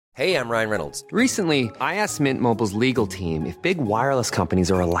Hey, I'm Ryan Reynolds. Recently, I asked Mint Mobile's legal team if big wireless companies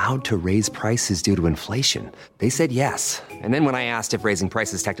are allowed to raise prices due to inflation. They said yes. And then when I asked if raising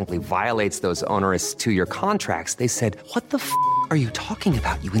prices technically violates those onerous 2-year contracts, they said, "What the f*** are you talking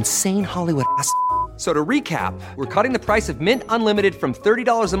about, you insane Hollywood ass?" So to recap, we're cutting the price of Mint Unlimited from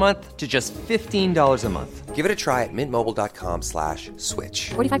 $30 a month to just $15 a month. Give it a try at mintmobile.com/switch.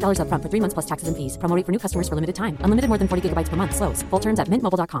 $45 up front for 3 months plus taxes and fees. Promo rate for new customers for limited time. Unlimited more than 40 gigabytes per month. Slows full terms at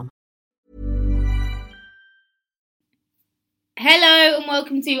mintmobile.com. Hello and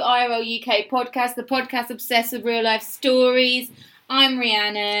welcome to IRL UK podcast, the podcast obsessed with real life stories. I'm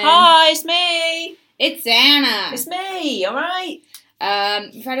Rhiannon. Hi, it's me. It's Anna. It's me. All right.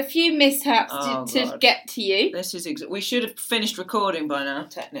 We've had a few mishaps to get to you. This is we should have finished recording by now,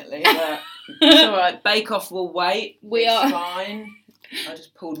 technically, but it's all right. Bake Off will wait. It's fine. I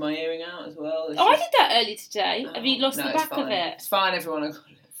just pulled my earring out as well. I did that earlier today. Have you lost the back of it? It's fine, everyone. I've got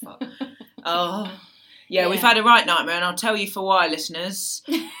it. Fuck. Yeah, we've had a right nightmare, and I'll tell you for why, listeners.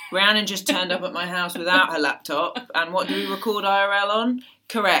 Rhiannon just turned up at my house without her laptop, and what do we record IRL on?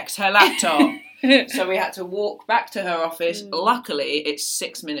 Correct, her laptop. So we had to walk back to her office. Luckily, it's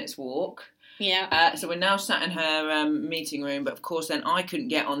 6 minutes walk. Yeah. So we're now sat in her meeting room, but of course then I couldn't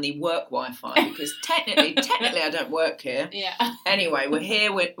get on the work Wi-Fi because technically I don't work here. Yeah. Anyway, we're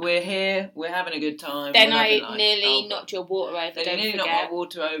here, we're having a good time. Then I nearly knocked your water over, then you nearly knocked my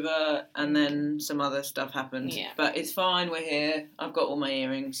water over, and then some other stuff happened. Yeah. But it's fine, we're here. I've got all my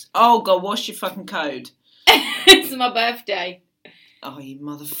earrings. Oh God, what's your fucking code? It's my birthday. Oh, you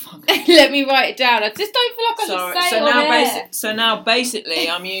motherfucker. Let me write it down. I just don't feel like I should say it so now basically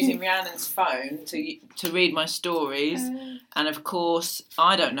I'm using Rhiannon's phone to read my stories. And of course,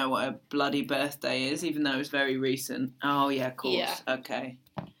 I don't know what her bloody birthday is, even though it's very recent. Oh, yeah, of course. Yeah. Okay.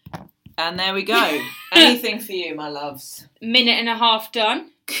 And there we go. Anything for you, my loves. Minute and a half done.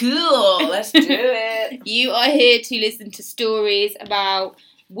 Cool. Let's do it. You are here to listen to stories about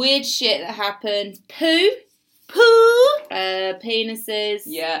weird shit that happens. Poo. Penises.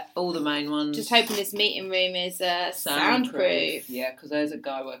 Yeah, all the main ones. Just hoping this meeting room is soundproof. Yeah, because there's a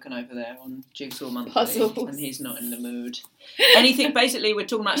guy working over there on Jigsaw Monthly. Puzzles. And he's not in the mood. Anything, basically, we're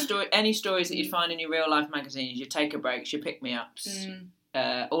talking about any stories that you'd find in your real life magazines, your take a breaks, your pick me ups,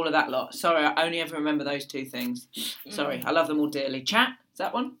 all of that lot. Sorry, I only ever remember those two things. Sorry, I love them all dearly. Chat, is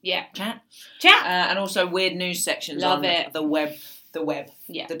that one? Yeah. Chat. And also weird news sections love on it. the web. The web.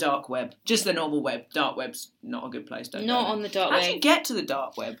 Yeah. The dark web. Just the normal web. Dark web's not a good place, don't Not on the dark web. How do you get to the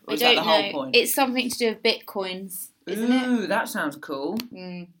dark web? Or I is don't that the know. whole point? It's something to do with bitcoins, isn't it? Ooh, that sounds cool.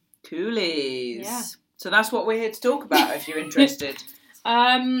 Coolies. Yeah. So that's what we're here to talk about if you're interested.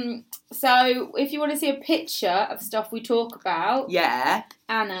 So if you want to see a picture of stuff we talk about, Yeah.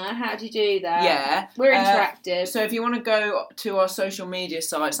 Anna, how do you do that? Yeah. We're interactive. So if you want to go to our social media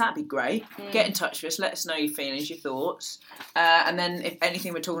sites, that'd be great. Get in touch with us. Let us know your feelings, your thoughts. And then if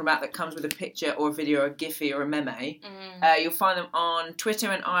anything we're talking about that comes with a picture or a video or a Giphy or a meme, you'll find them on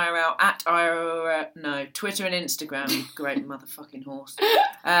Twitter and IRL, at IRL, no, Twitter and Instagram, you great motherfucking horse.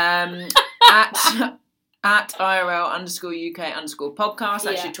 At IRL_UK_podcast.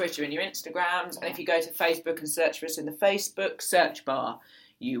 That's your Twitter and your Instagrams. And if you go to Facebook and search for us in the Facebook search bar,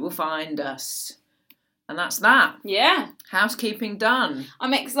 you will find us. And that's that. Yeah. Housekeeping done.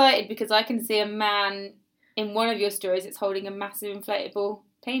 I'm excited because I can see a man in one of your stories that's holding a massive inflatable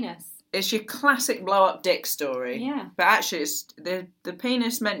penis. It's your classic blow up dick story. Yeah. But actually, it's the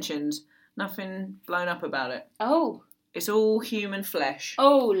penis mentioned, nothing blown up about it. Oh. It's all human flesh.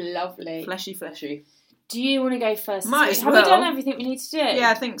 Oh, lovely. Fleshy. Do you want to go first? Might Have we done everything we need to do? Yeah,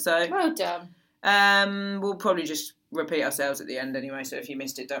 I think so. Well done. We'll probably just repeat ourselves at the end anyway, so if you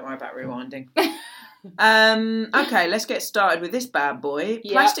missed it, don't worry about rewinding. Okay, let's get started with this bad boy.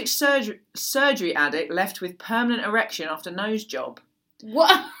 Yep. Plastic surgery addict left with permanent erection after nose job.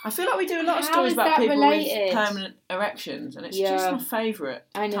 What? I feel like we do a lot of How stories is about that people related? with permanent erections, and it's just my favourite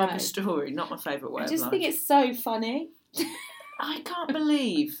type of story, not my favourite way of life. I just think it's so funny. I can't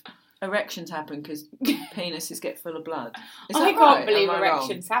believe erections happen because penises get full of blood. Is that I can't right? believe Am I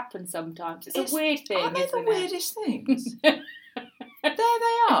erections happen sometimes. It's a weird thing, Aren't they isn't the it? weirdest things? There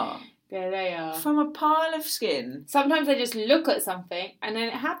they are. There they are. From a pile of skin. Sometimes they just look at something and then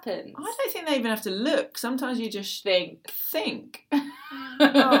it happens. I don't think they even have to look. Sometimes you just think.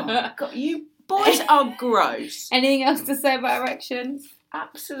 Oh, God, you boys are gross. Anything else to say about erections?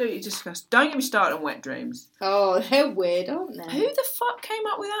 Absolutely disgusting. Don't get me started on wet dreams. Oh, they're weird, aren't they? Who the fuck came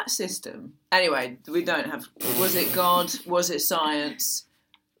up with that system? Anyway, we don't have... Was it God? Was it science?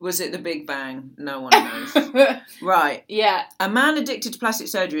 Was it the Big Bang? No one knows. Right. Yeah. A man addicted to plastic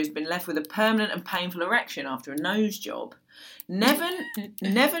surgery has been left with a permanent and painful erection after a nose job.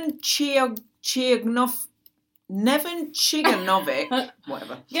 Nevin Chiganovic,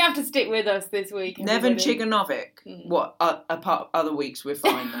 whatever. You have to stick with us this week. Nevin everybody. Chiganovic. What? Apart other weeks, we're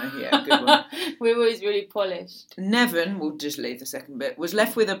fine though. Yeah, good one. We're always really polished. Nevin, we'll just leave the second bit, was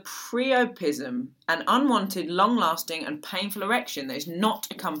left with a priapism, an unwanted, long-lasting and painful erection that is not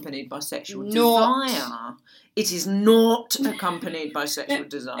accompanied by sexual desire. It is not accompanied by sexual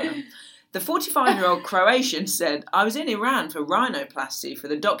desire. The 45-year-old Croatian said, I was in Iran for rhinoplasty for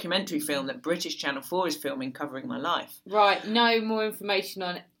the documentary film that British Channel 4 is filming covering my life. Right, no more information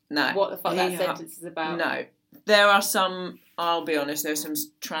on what the fuck that sentence is about. No. There are some, I'll be honest, there's some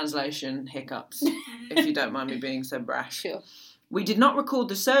translation hiccups, if you don't mind me being so brash. Sure. We did not record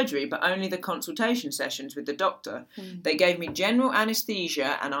the surgery, but only the consultation sessions with the doctor. They gave me general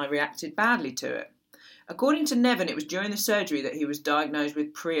anaesthesia and I reacted badly to it. According to Nevin, it was during the surgery that he was diagnosed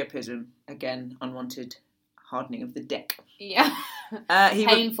with priapism. Again, unwanted hardening of the deck. Yeah.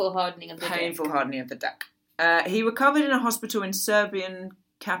 Painful hardening of the deck. Painful hardening of the deck. He recovered in a hospital in Serbian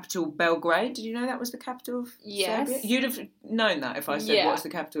capital Belgrade. Did you know that was the capital of Serbia? You'd have known that if I said what's the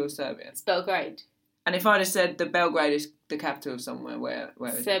capital of Serbia. It's Belgrade. And if I'd have said the Belgrade is the capital of somewhere, where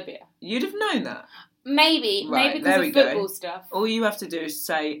is Serbia. It? You'd have known that. Maybe. Right, maybe because of football stuff. All you have to do is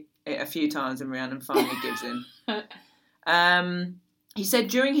say it a few times and Rhiannon finally gives in. He said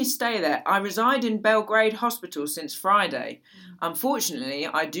during his stay there, I reside in Belgrade Hospital since Friday. Unfortunately,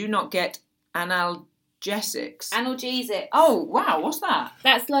 I do not get analgesics. Analgesics. Oh, wow, what's that?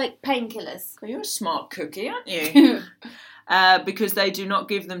 That's like painkillers. Well, you're a smart cookie, aren't you? Because they do not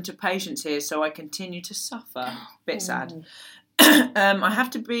give them to patients here, so I continue to suffer. Bit sad. I have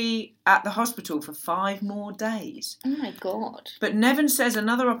to be at the hospital for 5 more days. Oh my God. But Nevin says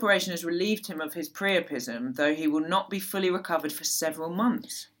another operation has relieved him of his priapism, though he will not be fully recovered for several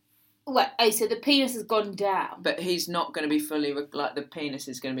months. So the penis has gone down. But he's not going to be fully, the penis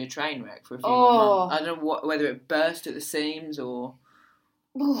is going to be a train wreck for a few more months. I don't know whether it burst at the seams or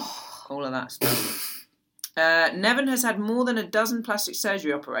all of that stuff. Nevin has had more than a dozen plastic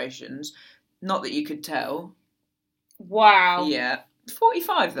surgery operations, not that you could tell. Wow. Yeah.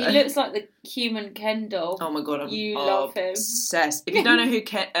 45 though. He looks like the human Ken doll. Oh my God, You love him. Obsessed. If you don't know who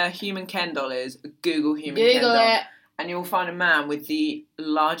human Ken doll is, Google human Ken doll. Google it. And you'll find a man with the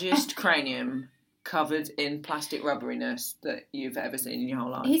largest cranium covered in plastic rubberiness that you've ever seen in your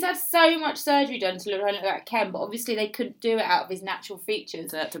whole life. He's had so much surgery done to look like Ken, but obviously they couldn't do it out of his natural features.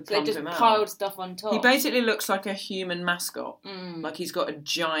 So they just piled stuff on top. He basically looks like a human mascot. Like he's got a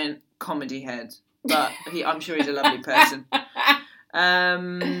giant comedy head. But I'm sure he's a lovely person.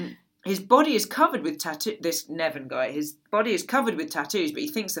 His body is covered with tattoos. This Nevin guy, his body is covered with tattoos, but he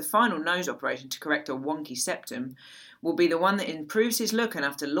thinks the final nose operation to correct a wonky septum will be the one that improves his look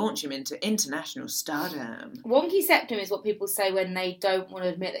enough to launch him into international stardom. Wonky septum is what people say when they don't want to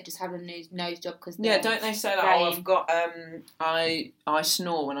admit they just have a nose job because don't they say that? Oh, I've got I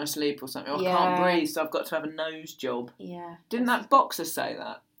snore when I sleep or something. Or I can't breathe, so I've got to have a nose job. Yeah. Didn't that boxer say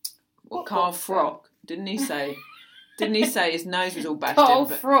that? Or Carl Froch? Didn't he say? Didn't he say his nose was all bashed Carl in?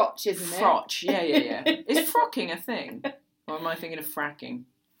 But Froch, isn't it? Froch, yeah. Is frocking a thing? Or am I thinking of fracking?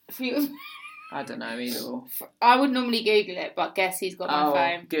 I don't know, either or. I would normally Google it, but guess he's got my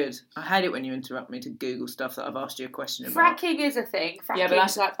phone. Good. I hate it when you interrupt me to Google stuff that I've asked you a question about. Fracking is a thing. Fracking but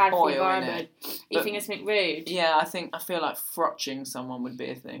that's like bad for the oil, environment. You think it's something rude? Yeah, I feel like frotching someone would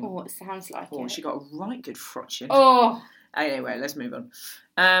be a thing. Oh, it sounds like it. Oh, she got a right good frotching. Oh. Anyway, let's move on.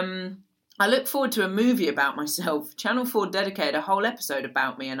 I look forward to a movie about myself. Channel 4 dedicated a whole episode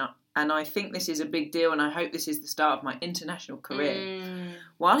about me, and I think this is a big deal, and I hope this is the start of my international career.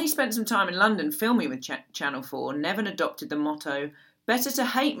 While he spent some time in London filming with Channel 4, Nevin adopted the motto, better to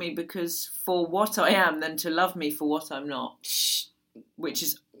hate me because for what I am than to love me for what I'm not. Which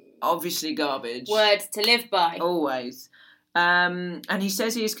is obviously garbage. Words to live by. Always. And he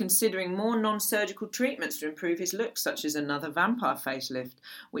says he is considering more non-surgical treatments to improve his looks, such as another vampire facelift,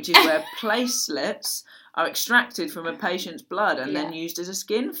 which is where placelets are extracted from a patient's blood and then used as a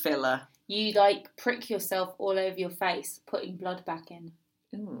skin filler. You, prick yourself all over your face, putting blood back in.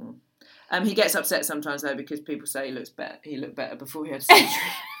 Ooh. He gets upset sometimes, though, because people say he looked better before he had surgery.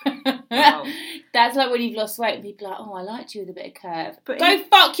 Wow. That's like when you've lost weight and people are like, oh, I liked you with a bit of curve. But go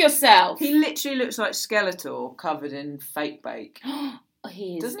fuck yourself! He literally looks like Skeletor covered in fake bake.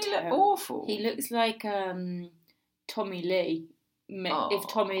 Doesn't he look awful? He looks like Tommy Lee. If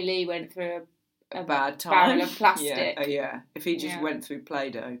Tommy Lee went through a bad time. barrel of plastic. Yeah. If he just went through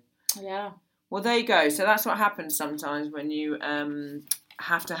Play-Doh. Yeah. Well, there you go. So that's what happens sometimes when you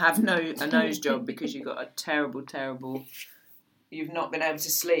have to have a nose job because you've got a terrible, terrible you've not been able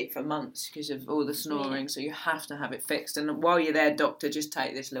to sleep for months because of all the snoring, so you have to have it fixed. And while you're there, doctor, just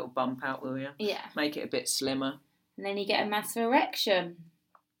take this little bump out, will you? Yeah. Make it a bit slimmer. And then you get a massive erection.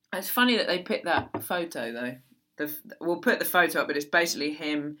 It's funny that they picked that photo, though. We'll put the photo up, but it's basically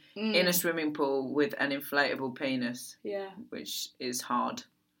him in a swimming pool with an inflatable penis. Yeah. Which is hard.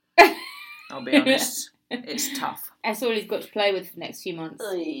 I'll be honest. It's tough. That's all he's got to play with for the next few months.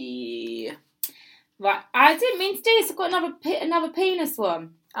 Oy. Right, I didn't mean to do this. I've got another penis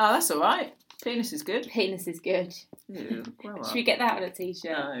one. Oh, that's all right. Penis is good. Penis is good. Ew, grow up. Should we get that on a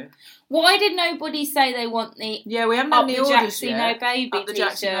t-shirt? No. Why did nobody say they want the Yeah, we haven't had any orders Jacksie yet. No Baby Up the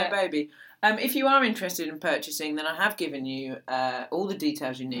t-shirt? Jacksie No Baby. If you are interested in purchasing, then I have given you all the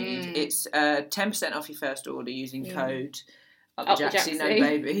details you need. It's 10% off your first order using code Up the Jacksie No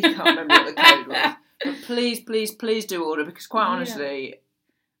Baby. Can't remember what the code was. But please do order, because quite honestly,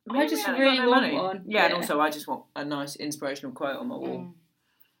 I just really want one. Yeah, and also I just want a nice inspirational quote on my wall.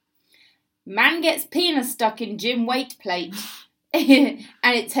 Man gets penis stuck in gym weight plate. And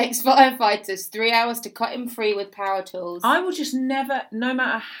it takes firefighters 3 hours to cut him free with power tools. I will just never, no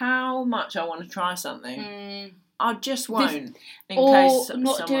matter how much I want to try something, I just won't. Or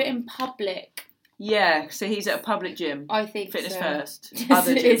not do it in public. Yeah, so he's at a public gym. I think Fitness so. First.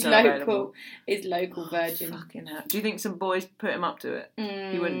 Other gyms are available. His local Virgin. Fucking hell. Do you think some boys put him up to it?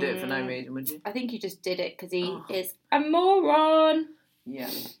 You wouldn't do it for no reason, would you? I think he just did it because he is a moron. Yeah.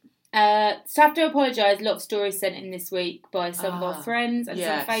 So I have to apologise. A lot of stories sent in this week by some of our friends and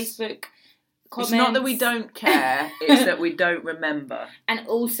some Facebook comments. It's not that we don't care, it's that we don't remember. And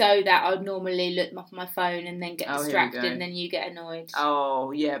also that I'd normally look up my phone and then get distracted and then you get annoyed.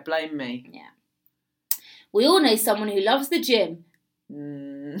 Oh, yeah, blame me. Yeah. We all know someone who loves the gym.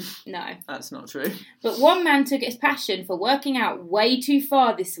 No. That's not true. But one man took his passion for working out way too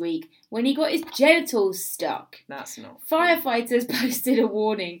far this week when he got his genitals stuck. That's not Firefighters posted a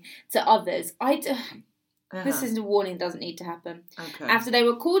warning to others. This is a warning, doesn't need to happen. Okay. After they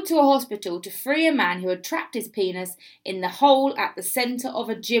were called to a hospital to free a man who had trapped his penis in the hole at the centre of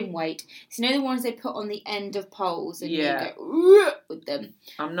a gym weight. So you know the ones they put on the end of poles and you go with them.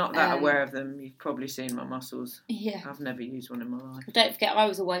 I'm not that aware of them. You've probably seen my muscles. Yeah. I've never used one in my life. Don't forget, I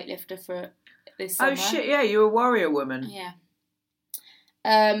was a weightlifter for this summer. Oh shit, yeah, you're a warrior woman. Yeah.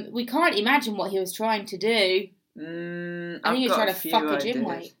 We can't imagine what he was trying to do. I think he was trying to fuck a gym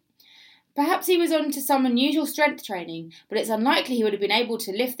weight. Perhaps he was on to some unusual strength training, but it's unlikely he would have been able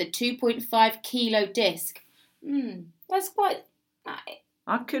to lift the 2.5 kilo disc. That's quite...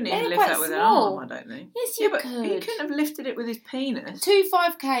 I couldn't even lift that with an arm, I don't think. Yes, you could. But he couldn't have lifted it with his penis.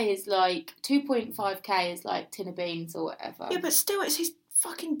 2.5k is like tin of beans or whatever. Yeah, but still, it's his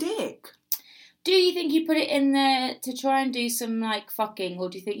fucking dick. Do you think he put it in there to try and do some, like, fucking, or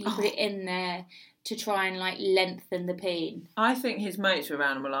do you think he put it in there to try and, like, lengthen the peen? I think his mates were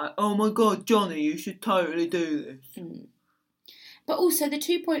around and were like, oh my god, Johnny, you should totally do this. But also, the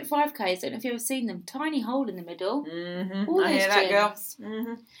 2.5Ks, I don't know if you've ever seen them, tiny hole in the middle. All I hear that, girl.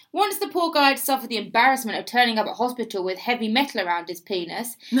 Once the poor guy had suffered the embarrassment of turning up at hospital with heavy metal around his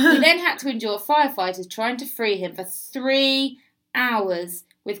penis, he then had to endure firefighters trying to free him for 3 hours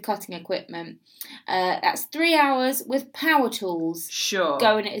with cutting equipment. That's 3 hours with power tools. Sure.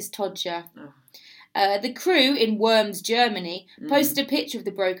 Going at his todger. The crew in Worms, Germany, posted a picture of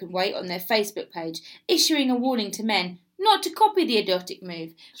the broken weight on their Facebook page, issuing a warning to men not to copy the idiotic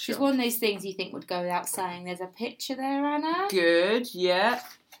move. Which is one of those things you think would go without saying. There's a picture there, Anna. Good, yeah.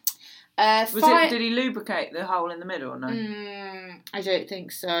 Did he lubricate the hole in the middle or no? I don't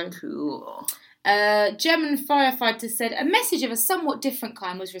think so. Cool. German firefighters said a message of a somewhat different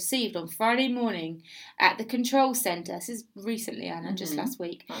kind was received on Friday morning at the control centre. This is recently, Anna, just last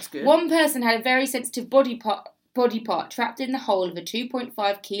week. That's good. One person had a very sensitive body part trapped in the hole of a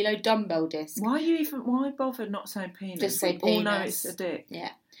 2.5 kilo dumbbell disc. Why bother not saying penis? Just say We all penis. know it's a dick. Yeah.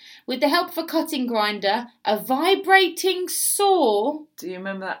 With the help of a cutting grinder, a vibrating saw. Do you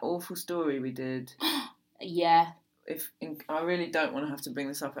remember that awful story we did? Yeah. I really don't want to have to bring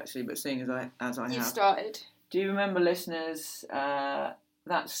this up actually, but seeing as I You have. started. Do you remember, listeners, that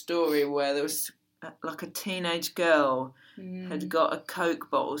story where there was like a teenage girl had got a Coke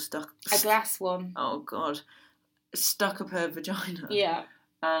bottle stuck... A glass one. Oh, God. Stuck up her vagina. Yeah.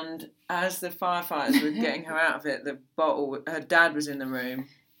 And as the firefighters were getting her out of it, her dad was in the room.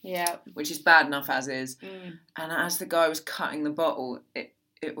 Yeah. Which is bad enough as is. And as the guy was cutting the bottle,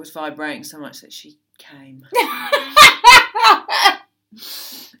 it was vibrating so much that she came.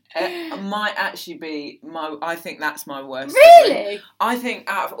 It might actually be I think that's my worst Really? story. I think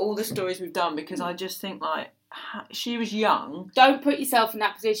out of all the stories we've done, because I just think, like, she was young. Don't put yourself in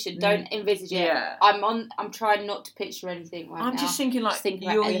that position. Don't envisage it. Yeah. I'm trying not to picture anything right now. I'm just thinking like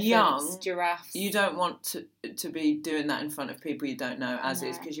you're elephants, young, giraffes. You don't want to be doing that in front of people you don't know as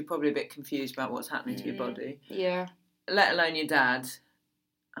is, because you're probably a bit confused about what's happening to your body. Yeah. Let alone your dad.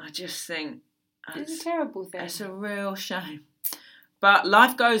 I just think it's a terrible thing. It's a real shame. But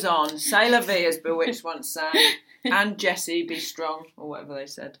life goes on. C'est la vie, as Bewitched once sang. And Jessie, be strong, or whatever they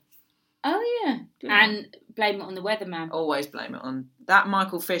said. Oh, yeah. And blame it on the weatherman. Always blame it on that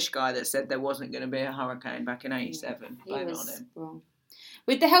Michael Fish guy that said there wasn't going to be a hurricane back in 87. Blame it on him. Wrong.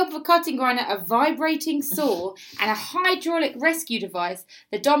 With the help of a cutting grinder, a vibrating saw, and a hydraulic rescue device,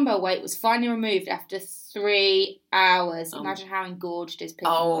 the dumbbell weight was finally removed after 3 hours. Imagine how engorged his pig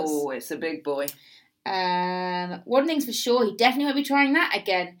was. Oh, it's a big boy. One thing's for sure, he definitely won't be trying that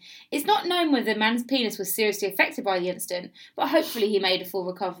again. It's not known whether the man's penis was seriously affected by the incident, but hopefully he made a full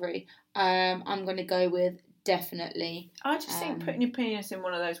recovery. I'm going to go with definitely. I just think putting your penis in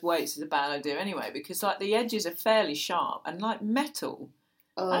one of those weights is a bad idea anyway, because like the edges are fairly sharp and like metal.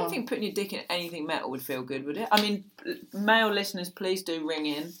 I don't think putting your dick in anything metal would feel good, would it? I mean, male listeners, please do ring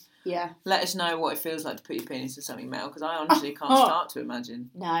in. Yeah. Let us know what it feels like to put your penis in something metal, because I honestly can't start to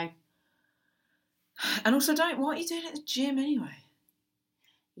imagine. No. And also, what are you doing at the gym anyway?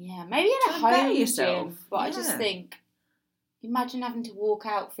 Yeah, maybe at a home gym. But I just think, imagine having to walk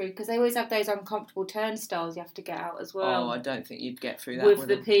out through, because they always have those uncomfortable turnstiles you have to get out as well. Oh, I don't think you'd get through that with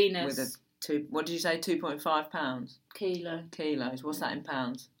the penis. With what did you say? 2.5 pounds. Kilos. What's that in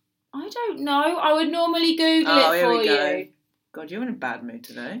pounds? I don't know. I would normally Google it for here we go. you. God, you're in a bad mood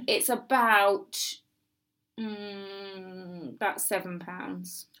today. It's about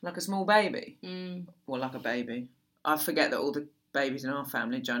 £7. Like a small baby? Mm. Well, like a baby. I forget that all the babies in our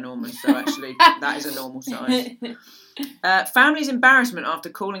family are ginormous, so actually that is a normal size. Family's embarrassment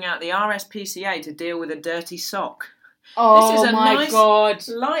after calling out the RSPCA to deal with a dirty sock. Oh, this is a nice, God.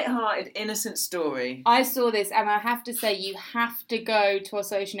 light-hearted, innocent story. I saw this, and I have to say, you have to go to our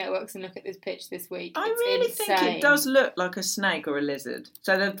social networks and look at this pitch this week. I really think it does look like a snake or a lizard.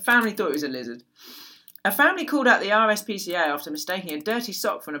 So the family thought it was a lizard. A family called out the RSPCA after mistaking a dirty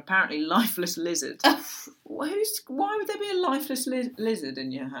sock for an apparently lifeless lizard. Why would there be a lifeless lizard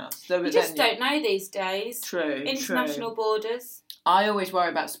in your house? You just don't know these days. True. International borders. I always worry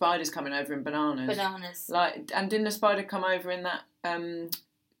about spiders coming over in bananas. And didn't a spider come over in that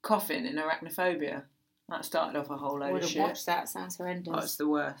coffin in Arachnophobia? That started off a whole load of shit. I wouldn't watch that. Sounds horrendous. Oh, it's the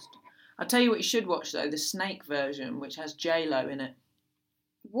worst. I'll tell you what you should watch though: the snake version, which has J-Lo in it.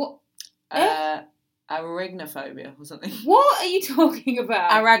 What? Arachnophobia or something. What are you talking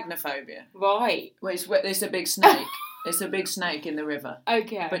about? Arachnophobia. Right. Well, it's a big snake. It's a big snake in the river.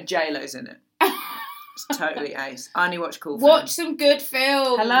 Okay. But J-Lo's in it. It's totally ace. I only watch cool films. Watch some good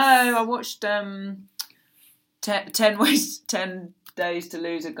films. Hello, I watched 10 Days to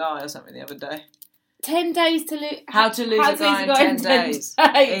Lose a Guy or something the other day. 10 Days to Lose... How to Lose a Guy in 10 days.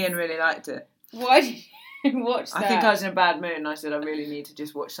 Ian really liked it. Why did you watch that? I think I was in a bad mood and I said I really need to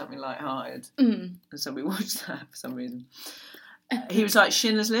just watch something light-hearted. And so we watched that for some reason. He was like,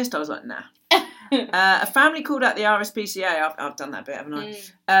 Schindler's List? I was like, nah. A family called out the RSPCA. I've done that bit, haven't I?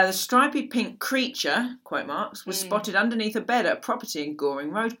 The stripy pink creature, quote marks, was spotted underneath a bed at a property in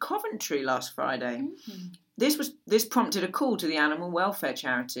Goring Road, Coventry, last Friday. This prompted a call to the animal welfare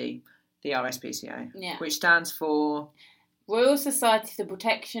charity, the RSPCA, which stands for Royal Society for the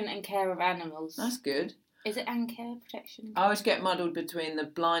Protection and Care of Animals. That's good. Is it and care protection? I always get muddled between the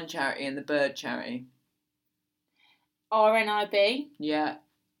blind charity and the bird charity. RNIB. Yeah.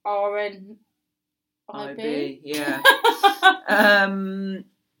 RNIB, yeah.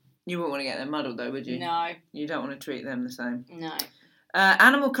 You wouldn't want to get them muddled though, would you? No. You don't want to treat them the same. No.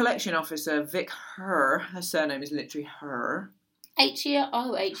 Animal Collection Officer Vic Her surname is literally Her.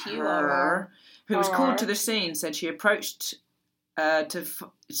 H-U-R-R. Who was called to the scene, said she approached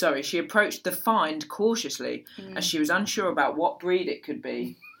the find cautiously as she was unsure about what breed it could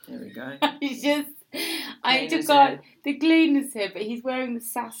be. There we go. I took on the cleaner's here, but he's wearing the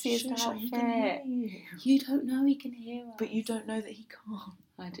sassiest outfit. You don't know he can hear us. But you don't know that he can't.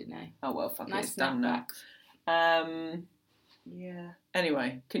 I don't know. Oh well, fuck nice it, done now. Yeah.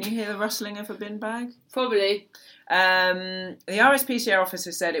 Anyway, can you hear the rustling of a bin bag? Probably. The RSPCA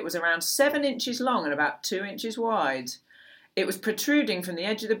officer said it was around 7 inches long and about 2 inches wide. It was protruding from the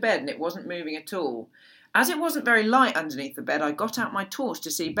edge of the bed and it wasn't moving at all. As it wasn't very light underneath the bed, I got out my torch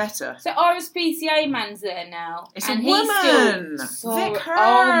to see better. So RSPCA man's there now. It's a woman! Vic Her!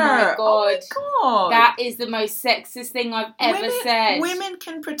 Oh my God. Oh my God! That is the most sexist thing I've ever said. Women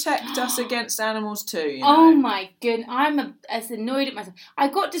can protect us against animals too, you know? Oh my goodness. I'm as annoyed at myself. I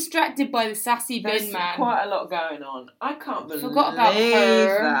got distracted by the sassy bin man. There's quite a lot going on. I can't believe Forgot about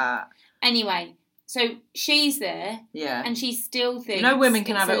her. that. Anyway, so she's there. Yeah. And she still thinks... No women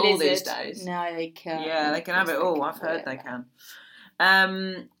can have it all lizard. these days. No, they can't. Yeah, they can have it all. I've heard they can.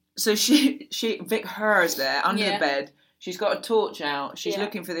 So Vic Her's there under the bed. She's got a torch out. She's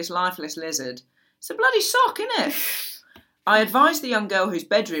looking for this lifeless lizard. It's a bloody sock, isn't it? I advised the young girl whose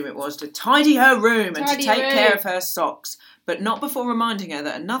bedroom it was to tidy her room and to take care of her socks, but not before reminding her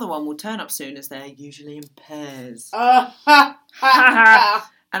that another one will turn up soon, as they're usually in pairs.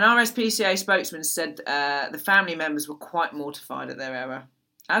 An RSPCA spokesman said the family members were quite mortified at their error,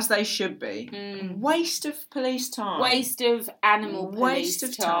 as they should be. Waste of police time. Waste of animal police Waste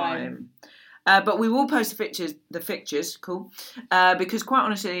of time. But we will post the pictures, cool, because quite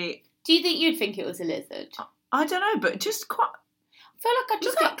honestly... Do you think you'd think it was a lizard? I don't know, but just quite... I feel like I'd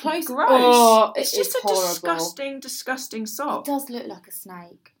just get close. Gross. Oh, it's just a horrible. disgusting sock. It does look like a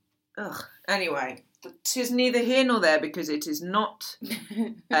snake. Ugh. Anyway... Tis neither here nor there, because it is not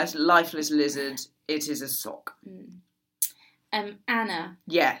a lifeless lizard, it is a sock. Anna.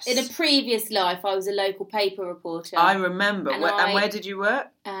 Yes. In a previous life, I was a local paper reporter. I remember. And where did you work?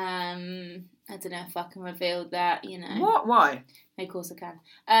 I don't know if I can reveal that, you know. What? Why? No, of course I can.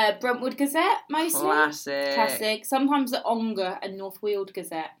 Brentwood Gazette, mostly. Classic. Sometimes the Ongar and North Weald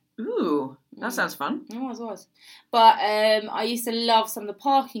Gazette. Ooh, that sounds fun. It was. But I used to love some of the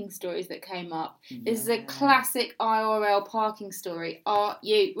parking stories that came up. This is a classic IRL parking story. Are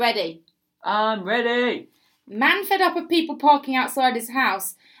you ready? I'm ready. Man fed up of people parking outside his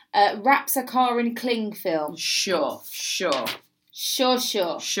house wraps a car in cling film. Sure.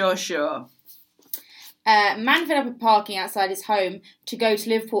 Man fed up of parking outside his home to go to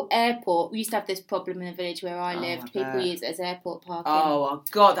Liverpool Airport. We used to have this problem in the village where I lived. People use it as airport parking. Oh,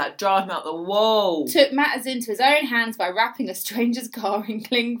 God, that drives me up the wall. Took matters into his own hands by wrapping a stranger's car in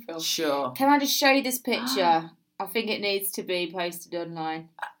cling film. Sure. Can I just show you this picture? I think it needs to be posted online.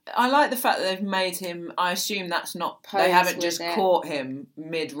 I like the fact that they've made him... I assume that's not... They haven't just caught him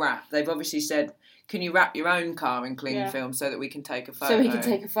mid-wrap. They've obviously said... Can you wrap your own car in cling film so that we can take a photo?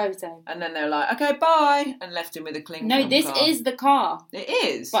 And then they're like, okay, bye, and left him with a cling film No, this is the car. It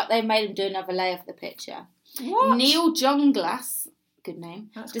is? But they made him do another layer for the picture. What? Neil Junglass, good name,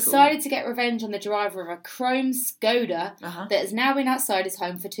 decided to get revenge on the driver of a chrome Skoda that has now been outside his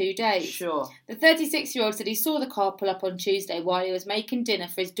home for 2 days. Sure. The 36-year-old said he saw the car pull up on Tuesday while he was making dinner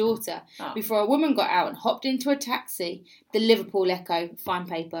for his daughter before a woman got out and hopped into a taxi. The Liverpool Echo, fine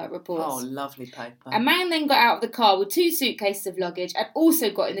paper, reports. Oh, lovely paper. A man then got out of the car with 2 suitcases of luggage and also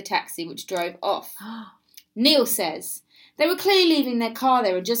got in the taxi, which drove off. Neil says... They were clearly leaving their car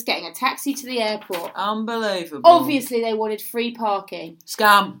there and just getting a taxi to the airport. Unbelievable. Obviously, they wanted free parking.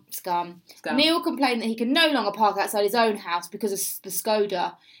 Scum. Neil complained that he can no longer park outside his own house because of the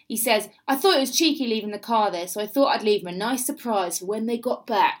Skoda. He says, I thought it was cheeky leaving the car there, so I thought I'd leave them a nice surprise for when they got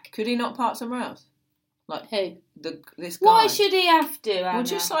back. Could he not park somewhere else? Like who? This guy. Why should he have to, Anna? Well,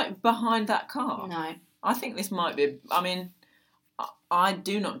 just like behind that car. No. I think this might be... I mean, I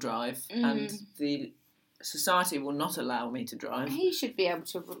do not drive, and the... Society will not allow me to drive. He should be able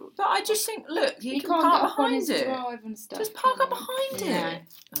to. But I just think, look, he can park behind it. Just park up behind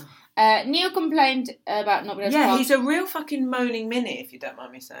it. Neil complained about not being able to park. Yeah, he's a real fucking moaning minute, if you don't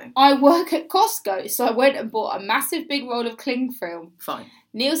mind me saying. I work at Costco, so I went and bought a massive big roll of cling film. Fine.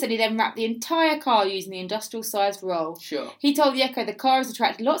 Neil said he then wrapped the entire car using the industrial-sized roll. Sure. He told the Echo the car has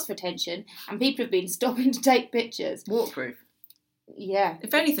attracted lots of attention and people have been stopping to take pictures. Waterproof. Yeah.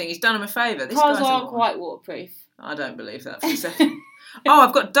 If anything, he's done him a favour. Cars are quite waterproof. I don't believe that for a second. Oh,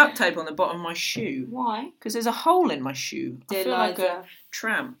 I've got duct tape on the bottom of my shoe. Why? Because there's a hole in my shoe. Dear I feel Liza. like a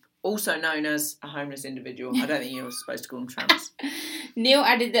tramp, also known as a homeless individual. I don't think you were supposed to call them tramps. Neil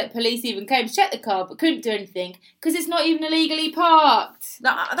added that police even came to check the car but couldn't do anything because it's not even illegally parked.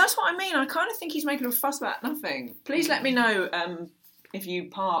 That's what I mean. I kind of think he's making a fuss about nothing. Please let me know if you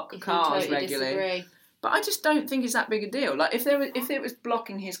park cars regularly. Disagree. But I just don't think it's that big a deal. Like, if it was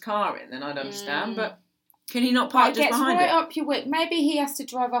blocking his car in, then I'd understand. But can he not park just behind it? It gets right up your wick. Maybe he has to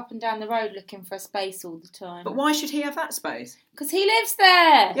drive up and down the road looking for a space all the time. But why should he have that space? Because he lives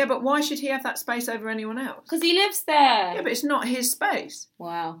there. Yeah, but why should he have that space over anyone else? Because he lives there. Yeah, but it's not his space.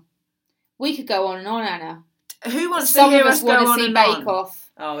 Wow. We could go on and on, Anna. Who wants to hear us go on and on? Some of us want to see Bake Off.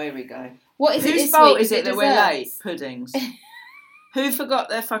 Oh, here we go. What is it Whose this fault week? is it that we're late? Puddings. Who forgot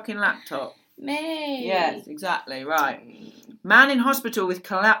their fucking laptop? Me. Yes, exactly, right. Man in hospital with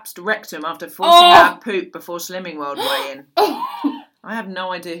collapsed rectum after forcing out poop before Slimming World weigh-in. I have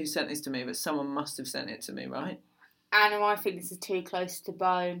no idea who sent this to me, but someone must have sent it to me, right? Anna, I think this is too close to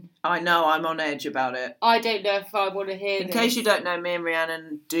bone. I know, I'm on edge about it. I don't know if I want to hear this. In case you don't know, me and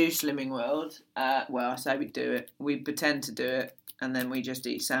Rhiannon do Slimming World. Well, I say we do it. We pretend to do it, and then we just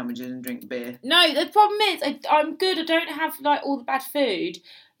eat sandwiches and drink beer. No, the problem is, I'm good. I don't have like all the bad food,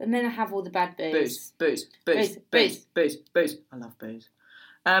 and then I have all the bad booze. Booze. I love booze.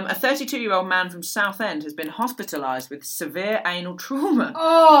 A 32-year-old man from Southend has been hospitalised with severe anal trauma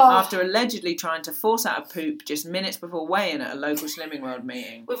after allegedly trying to force out a poop just minutes before weigh-in at a local Slimming World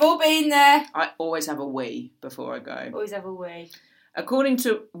meeting. We've all been there. I always have a wee before I go. Always have a wee. According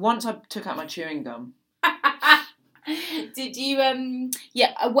to... Once I took out my chewing gum... Did you,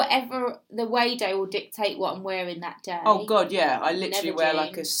 whatever the weigh day will dictate what I'm wearing that day. Oh, God, yeah. I literally wear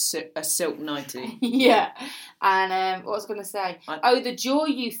like a silk nightie. Yeah. And what was I going to say? The joy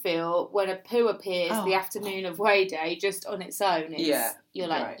you feel when a poo appears the afternoon of weigh day just on its own. You're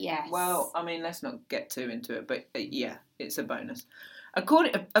like, right. Yes. Well, I mean, let's not get too into it, but yeah, it's a bonus.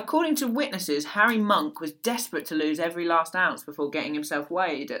 According to witnesses, Harry Monk was desperate to lose every last ounce before getting himself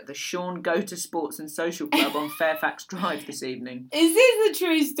weighed at the Sean Go-To Sports and Social Club on Fairfax Drive this evening. Is this a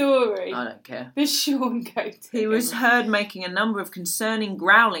true story? I don't care. The Sean Go-To. He was heard making a number of concerning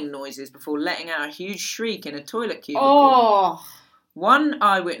growling noises before letting out a huge shriek in a toilet cubicle. One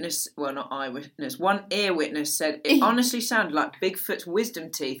ear witness said it honestly sounded like Bigfoot's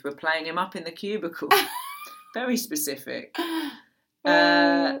wisdom teeth were playing him up in the cubicle. Very specific.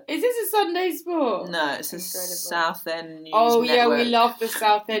 Is this a Sunday Sport? No, it's a Southend News Network. Oh yeah, we love the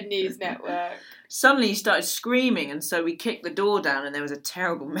Southend News Network. Suddenly he started screaming, and so we kicked the door down, and there was a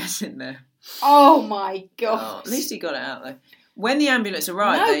terrible mess in there. Oh my god! At least he got it out though. When the ambulance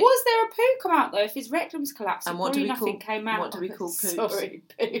arrived, was there a poo come out though? If his rectum's collapsed, and nothing came out. What do we call poops? Sorry,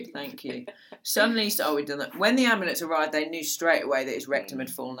 poo. Thank you. Suddenly, we've done that. When the ambulance arrived, they knew straight away that his rectum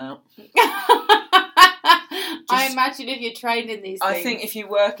had fallen out. I imagine if you're trained in these things. I think if you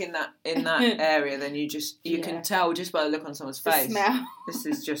work in that area, then you can tell just by the look on someone's face. The smell. This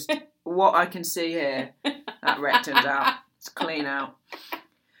is just what I can see here. That rectum's out. It's clean out.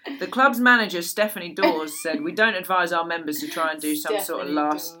 The club's manager, Stephanie Dawes, said, "We don't advise our members to try and do some sort of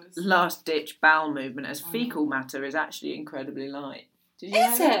last-ditch bowel movement, as faecal matter is actually incredibly light."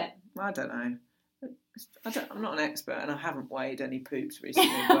 Is it? I don't know. I'm not an expert, and I haven't weighed any poops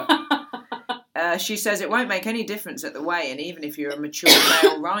recently, but... she says it won't make any difference at the weigh-in, even if you're a mature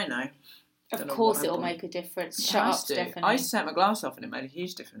male rhino. Of course it will make a difference. Shut up, Stephanie. I used to take my glass off and it made a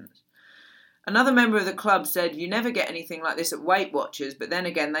huge difference. Another member of the club said, "You never get anything like this at Weight Watchers, but then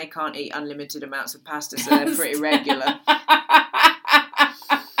again, they can't eat unlimited amounts of pasta, so they're pretty regular."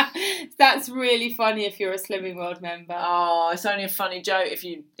 That's really funny if you're a Slimming World member. Oh, it's only a funny joke if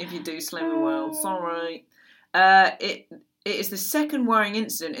you do Slimming World. Sorry. It is the second worrying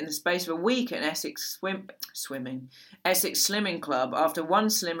incident in the space of a week at Essex Slimming Club after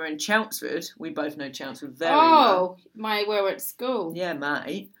one slimmer in Chelmsford. We both know Chelmsford very well. Where we're at school. Yeah,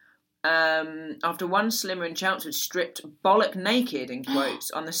 mate. After one slimmer in Chelmsford stripped bollock naked, in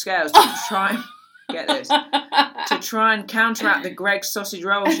quotes, on the scales to try and counteract the Greggs sausage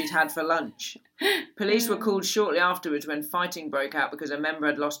roll she'd had for lunch. Police were called shortly afterwards when fighting broke out because a member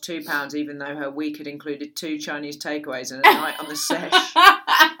had lost 2 pounds, even though her week had included 2 Chinese takeaways and a night on the sesh.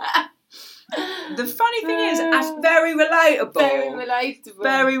 The funny thing is, that's very relatable.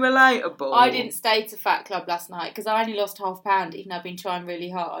 Very relatable. I didn't stay to Fat Club last night because I only lost £0.5, even though I've been trying really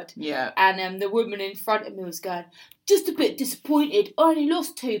hard. Yeah. And the woman in front of me was going, "Just a bit disappointed. I only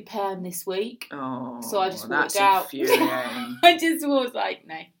lost £2 this week." Oh, so I just walked out. That's infuriating. I just was like,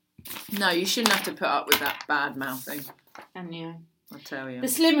 no. No, you shouldn't have to put up with that bad mouthing. And yeah. I tell you. The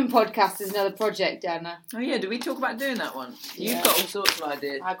Slimming podcast is another project, Anna. Oh yeah, did we talk about doing that one? Yeah. You've got all sorts of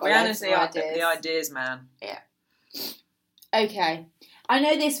ideas. I've got loads of ideas. The ideas man. Yeah. Okay. I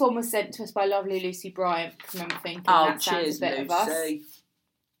know this one was sent to us by lovely Lucy Bryant, because I remember thinking that sounds a bit Lucy. of us.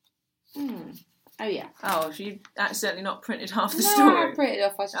 Oh yeah. Oh, you accidentally not printed half the story? No, I printed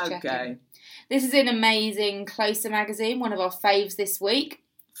off, I was just checking. This is an amazing Closer magazine, one of our faves this week.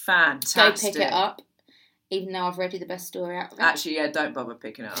 Fantastic. Go pick it up. Even though I've read you the best story out of it. Actually, yeah, don't bother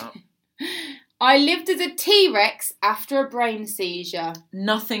picking it up. I lived as a T-Rex after a brain seizure.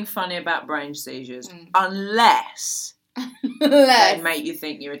 Nothing funny about brain seizures. Unless they make you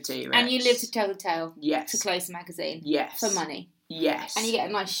think you're a T-Rex. And you live to tell the tale. Yes. To Closer magazine. Yes. For money. Yes. And you get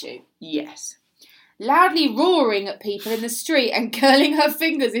a nice shoe. Yes. loudly roaring at people in the street and curling her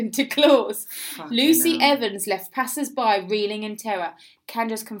fingers into claws. Fucking Lucy hell. Evans left passers-by reeling in terror. Can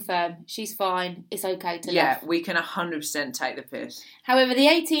just confirm, she's fine. It's okay to laugh. Yeah, we can 100% take the piss. However, the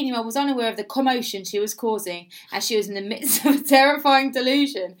 18-year-old was unaware of the commotion she was causing, as she was in the midst of a terrifying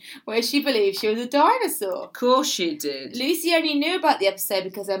delusion where she believed she was a dinosaur. Of course she did. Lucy only knew about the episode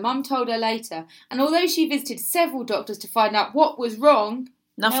because her mum told her later, and although she visited several doctors to find out what was wrong,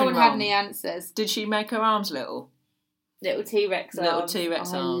 Nothing no one wrong. had any answers. Did she make her arms little? Little T-Rex arms. Little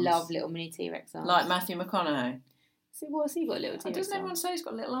T-Rex arms. I love little mini T-Rex arms. Like Matthew McConaughey? See, what's he got little T-Rex Doesn't everyone arms? say he's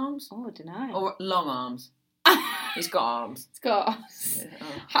got little arms? Oh, I don't know. Or long arms? He's got arms. It's got. Yeah, oh.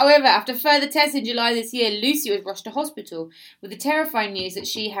 However, after further tests in July this year, Lucy was rushed to hospital with the terrifying news that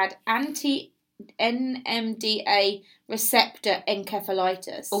she had anti-NMDA receptor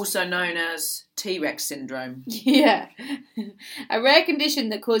encephalitis. Also known as T-Rex syndrome. Yeah. A rare condition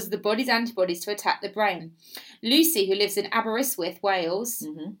that causes the body's antibodies to attack the brain. Lucy, who lives in Aberystwyth, Wales,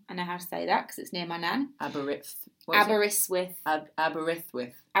 I know how to say that because it's near my nan. Aberystwyth. Aberystwyth.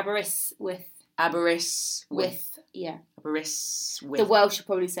 Aberystwyth. Aberystwyth. Aberystwyth. Yeah. Aberystwyth. The Welsh will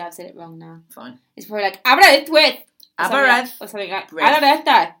probably say I've said it wrong now. Fine. It's probably like Aberystwyth. Aberystwyth. Or something like Breath.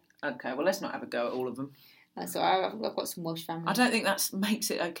 Aberystwyth. Okay, well, let's not have a go at all of them. That's all right. I've got some Welsh family. I don't think that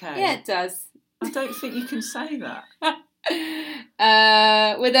makes it okay. Yeah, it does. I don't think you can say that.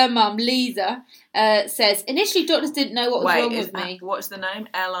 With her mum, Lisa, says, initially doctors didn't know what was wrong with me. What's the name?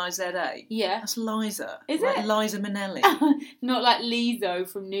 Liza? Yeah. That's Liza. Is like it? Liza Minnelli. Not like Lizo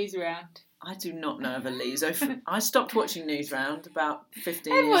from Newsround. I do not know of a Lizo. I stopped watching Newsround about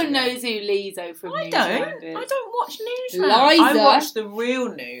 15 years Everyone ago. knows who Lizo from I Newsround don't. is. I don't watch Newsround. Liza. I watch the real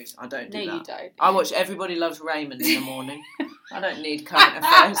news. I don't do No, that. you don't. I watch Everybody Loves Raymond in the morning. I don't need current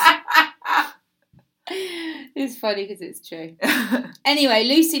affairs. It's funny because it's true. Anyway,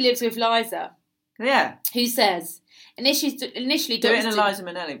 Lucy lives with Liza, Yeah. who says, initially Do it doctors in a Liza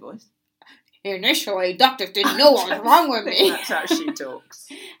Minnelli voice. Initially, doctors didn't know what was wrong with I think me. that's how she talks.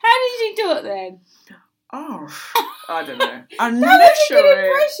 How did she do it then? Oh, I don't know. was a good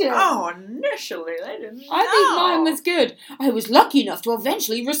impression. Initially they didn't know. I think mine was good. I was lucky enough to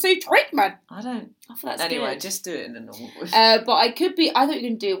eventually receive treatment. I don't. I thought that's Anyway, good. just do it in a normal voice. But I could be. I thought you were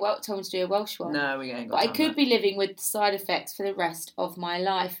going to do tell me to do a Welsh one. No, we ain't got But I time could for be living with side effects for the rest of my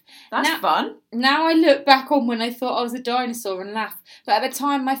life. that. That's now- fun. Now I look back on when I thought I was a dinosaur and laugh. But at the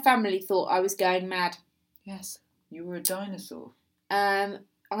time, my family thought I was going mad. Yes, you were a dinosaur.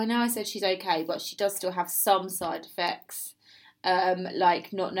 I know I said she's okay, but she does still have some side effects.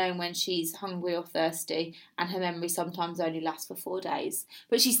 Like not knowing when she's hungry or thirsty, and her memory sometimes only lasts for 4 days.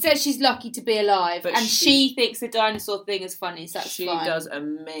 But she says she's lucky to be alive, But and she thinks the dinosaur thing is funny, so that's She fine. does a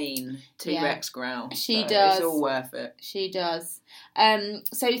mean T-Rex growl. She so does. It's all worth it. She does.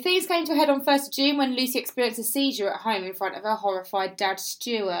 So things came to a head on 1st of June when Lucy experienced a seizure at home in front of her horrified dad,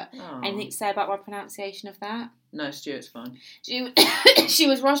 Stuart. Oh. Anything to say about my pronunciation of that? No, Stuart's fine. She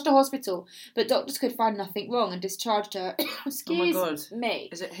was rushed to hospital, but doctors could find nothing wrong and discharged her. Excuse God. me.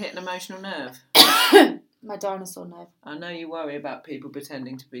 Is it hit an emotional nerve? My dinosaur nerve. I know you worry about people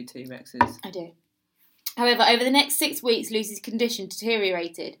pretending to be T-Rexes. I do. However, over the next 6 weeks, Lucy's condition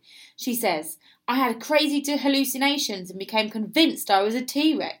deteriorated. She says, I had crazy hallucinations and became convinced I was a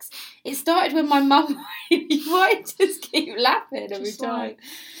T-Rex. It started when my mum... Why just keep laughing every Just time?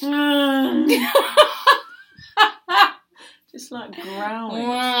 Just like growling.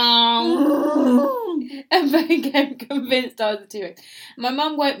 And became convinced I was a T-Rex. My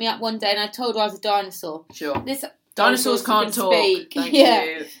mum woke me up one day and I told her I was a dinosaur. Sure. This Dinosaurs can't talk. speak. Thank yeah.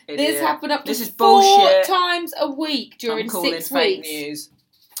 you. Idiot. This happened up to This is 4 bullshit. times a week during I'm calling 6 fake weeks. news.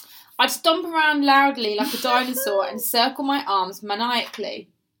 I'd stomp around loudly like a dinosaur and circle my arms maniacally.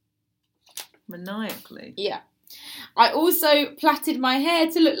 Maniacally. Yeah. I also plaited my hair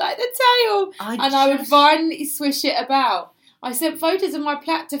to look like the tail, I would violently swish it about. I sent photos of my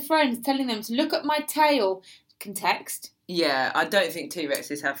plait to friends, telling them to look at my tail. Context. Yeah, I don't think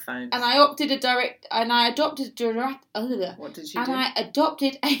T-Rexes have phones. And I adopted a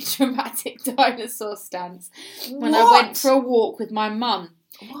dramatic dinosaur stance when I went for a walk with my mum.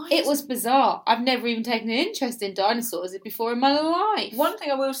 What? It was bizarre. I've never even taken an interest in dinosaurs before in my life. One thing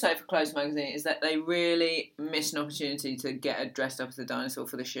I will say for Clothes Magazine is that they really missed an opportunity to get her dressed up as a dinosaur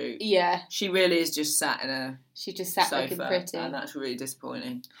for the shoot. Yeah. She really is just sat in a She just sat sofa, looking pretty. and that's really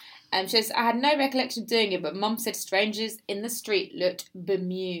disappointing. She says, I had no recollection of doing it, but Mum said strangers in the street looked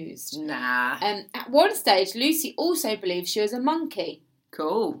bemused. Nah. At one stage, Lucy also believed she was a monkey.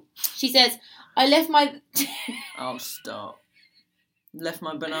 Cool. She says, I left my... Oh, stop. Left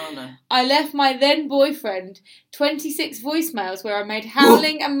my banana. I left my then boyfriend 26 voicemails where I made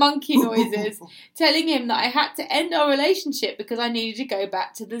howling and monkey noises, telling him that I had to end our relationship because I needed to go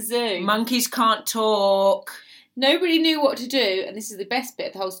back to the zoo. Monkeys can't talk. Nobody knew what to do, and this is the best bit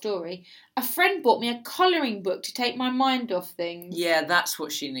of the whole story. A friend bought me a colouring book to take my mind off things. Yeah, that's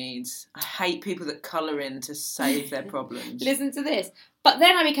what she needs. I hate people that colour in to save their problems. Listen to this. But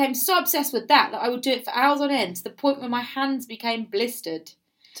then I became so obsessed with that I would do it for hours on end, to the point where my hands became blistered.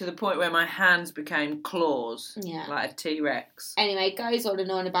 To the point where my hands became claws. Yeah. Like a T-Rex. Anyway, it goes on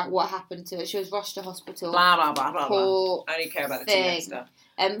and on about what happened to her. She was rushed to hospital. Blah, blah, blah, blah, blah. I only care about the T-Rex stuff.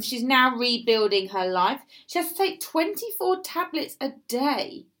 She's now rebuilding her life. She has to take 24 tablets a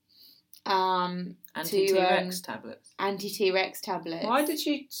day. Anti-T-Rex tablets. Anti-T-Rex tablets. Why did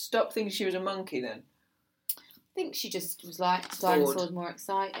she stop thinking she was a monkey then? I think she just was like, dinosaurs more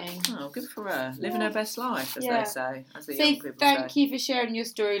exciting. Oh, good for her. Living her best life, as they say. As the young people say. Thank you for sharing your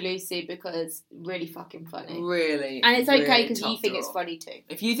story, Lucy, because really fucking funny. Really. And it's okay because you think it's funny too.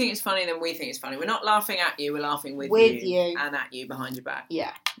 If you think it's funny, then we think it's funny. We're not laughing at you, we're laughing with you. And at you behind your back.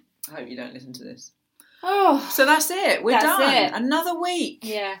 Yeah. I hope you don't listen to this. Oh. So that's it. We're done. Another week.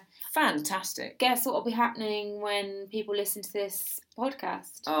 Yeah. Fantastic. Guess what will be happening when people listen to this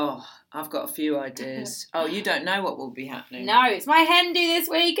podcast? Oh, I've got a few ideas. Oh, you don't know what will be happening. No, it's my hen do this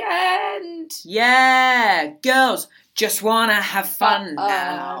weekend. Yeah, girls just wanna have fun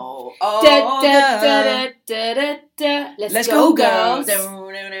now. Oh, Let's go, girls. No.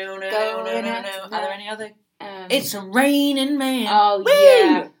 Are there any other? It's raining man. Oh, woo!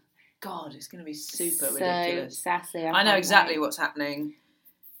 Yeah. God, it's going to be super ridiculous. Sassy. I know exactly what's happening.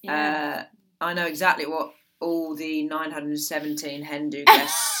 Yeah. I know exactly what all the 917 hen do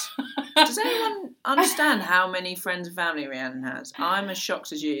guests. Does anyone understand how many friends and family Rhiannon has? I'm as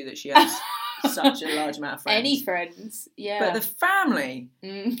shocked as you that she has such a large amount of friends. Any friends, yeah. But the family,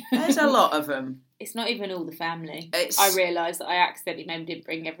 there's a lot of them. It's not even all the family. I realised that I accidentally maybe didn't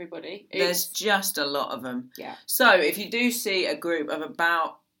bring everybody. There's just a lot of them. Yeah. So if you do see a group of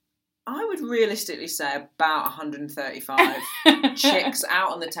about, I would realistically say about 135 chicks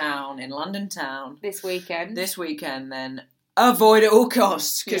out on the town, in London town. This weekend, then avoid at all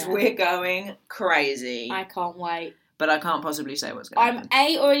costs because we're going crazy. I can't wait. But I can't possibly say what's going to happen. I'm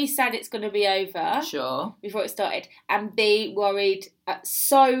A, already sad it's going to be over. Sure. Before it started. And B, worried,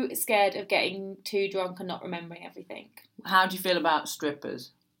 so scared of getting too drunk and not remembering everything. How do you feel about strippers?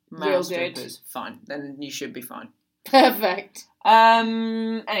 Real strippers. Good. Fine. Then you should be fine. Perfect.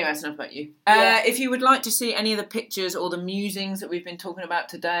 Anyway, that's enough about you. If you would like to see any of the pictures or the musings that we've been talking about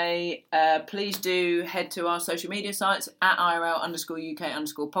today, please do head to our social media sites at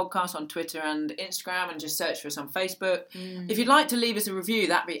IRL_UK_podcast on Twitter and Instagram, and just search for us on Facebook. If you'd like to leave us a review,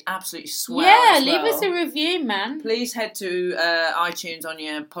 that'd be absolutely swell. Yeah, leave us a review, man. Please head to iTunes on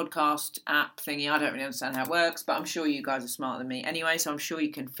your podcast app thingy. I don't really understand how it works, but I'm sure you guys are smarter than me anyway, so I'm sure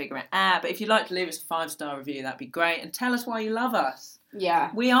you can figure it out. But if you'd like to leave us a 5-star review, that'd be great, and tell us why you love us. Yeah.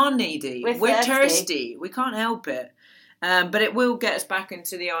 We are needy. We're thirsty. We can't help it. But it will get us back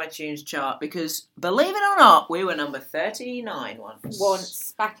into the iTunes chart because, believe it or not, we were number 39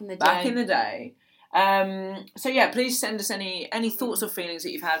 once. Back in the day. So yeah, please send us any thoughts or feelings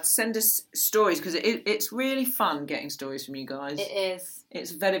that you've had. Send us stories because it's really fun getting stories from you guys. It is.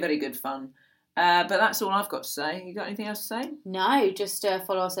 It's very, very good fun. But that's all I've got to say. You got anything else to say? No, just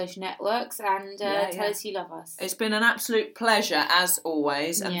follow our social networks and tell us you love us. It's been an absolute pleasure, as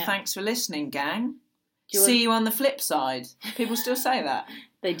always, and thanks for listening, gang. See you on the flip side. People still say that.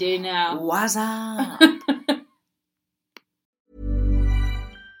 They do now. What's up?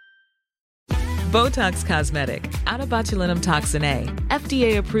 Botox Cosmetic, out of botulinum toxin A,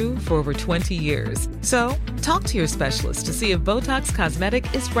 FDA approved for over 20 years. So, talk to your specialist to see if Botox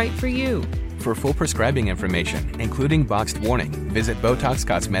Cosmetic is right for you. For full prescribing information, including boxed warning, visit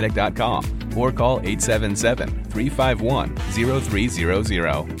BotoxCosmetic.com or call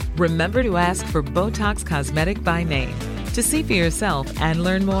 877-351-0300. Remember to ask for Botox Cosmetic by name. To see for yourself and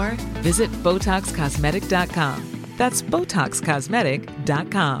learn more, visit BotoxCosmetic.com. That's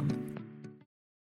BotoxCosmetic.com.